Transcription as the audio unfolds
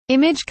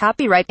Image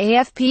copyright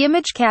AFP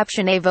image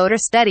caption A voter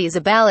studies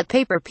a ballot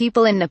paper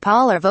People in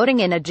Nepal are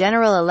voting in a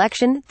general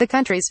election, the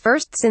country's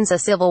first since a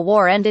civil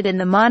war ended and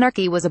the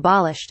monarchy was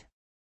abolished.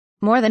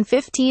 More than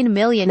 15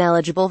 million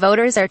eligible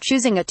voters are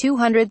choosing a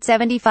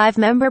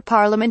 275-member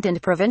parliament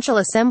and provincial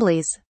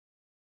assemblies.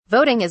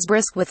 Voting is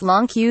brisk with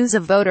long queues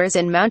of voters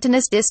in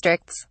mountainous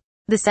districts.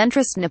 The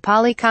centrist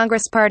Nepali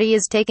Congress Party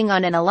is taking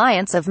on an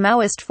alliance of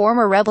Maoist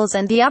former rebels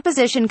and the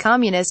opposition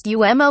Communist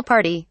UML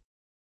Party.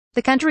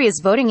 The country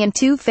is voting in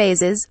 2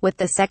 phases, with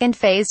the second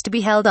phase to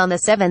be held on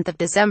the 7th of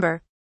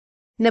December.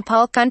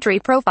 Nepal country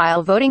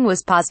profile voting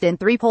was paused in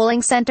 3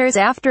 polling centers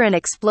after an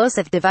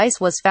explosive device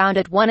was found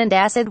at one and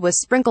acid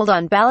was sprinkled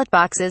on ballot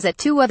boxes at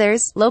 2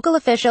 others, local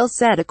officials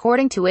said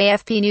according to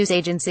AFP news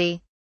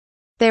agency.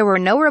 There were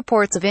no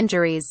reports of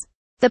injuries.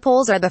 The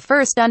polls are the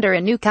first under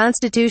a new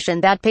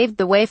constitution that paved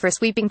the way for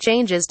sweeping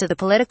changes to the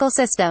political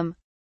system.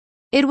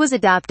 It was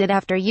adopted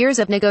after years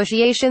of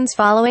negotiations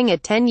following a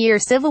 10-year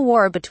civil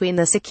war between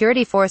the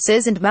security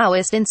forces and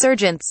Maoist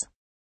insurgents.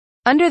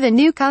 Under the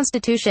new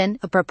constitution,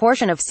 a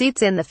proportion of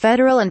seats in the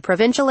federal and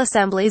provincial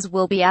assemblies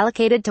will be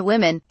allocated to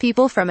women,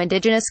 people from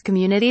indigenous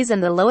communities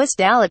and the lowest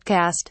Dalit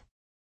caste.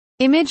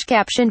 Image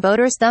caption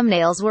Voters'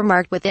 thumbnails were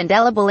marked with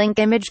indelible ink.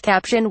 Image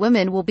caption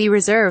Women will be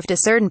reserved a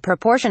certain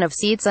proportion of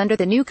seats under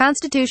the new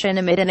constitution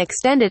amid an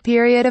extended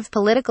period of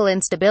political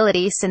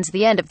instability since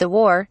the end of the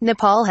war.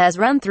 Nepal has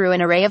run through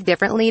an array of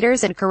different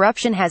leaders and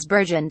corruption has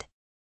burgeoned.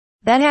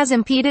 That has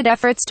impeded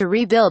efforts to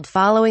rebuild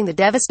following the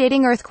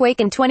devastating earthquake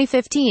in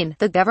 2015.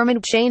 The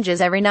government changes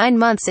every 9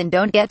 months and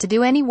don't get to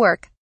do any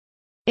work.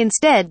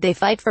 Instead, they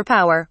fight for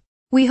power.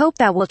 We hope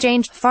that will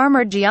change,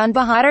 farmer Gian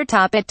Bahadur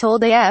Tapit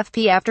told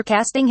AFP after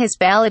casting his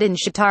ballot in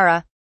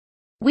Shatara.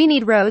 We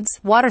need roads,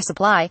 water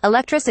supply,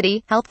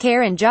 electricity,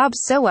 healthcare and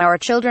jobs so our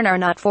children are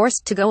not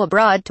forced to go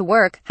abroad to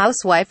work,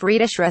 housewife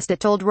Rita Shrestha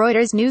told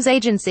Reuters news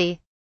agency.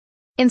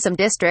 In some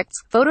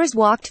districts, voters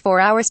walked 4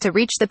 hours to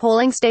reach the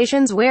polling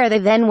stations where they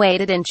then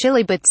waited in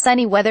chilly but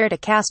sunny weather to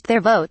cast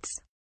their votes.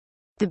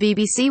 The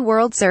BBC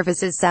World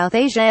Service's South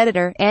Asia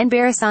editor,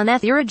 Anbar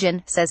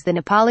Sanathirajan, says the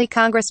Nepali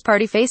Congress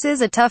Party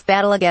faces a tough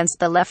battle against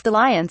the Left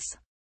Alliance.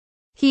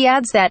 He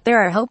adds that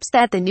there are hopes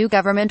that the new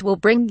government will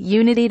bring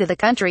unity to the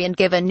country and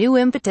give a new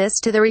impetus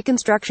to the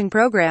reconstruction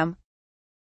program.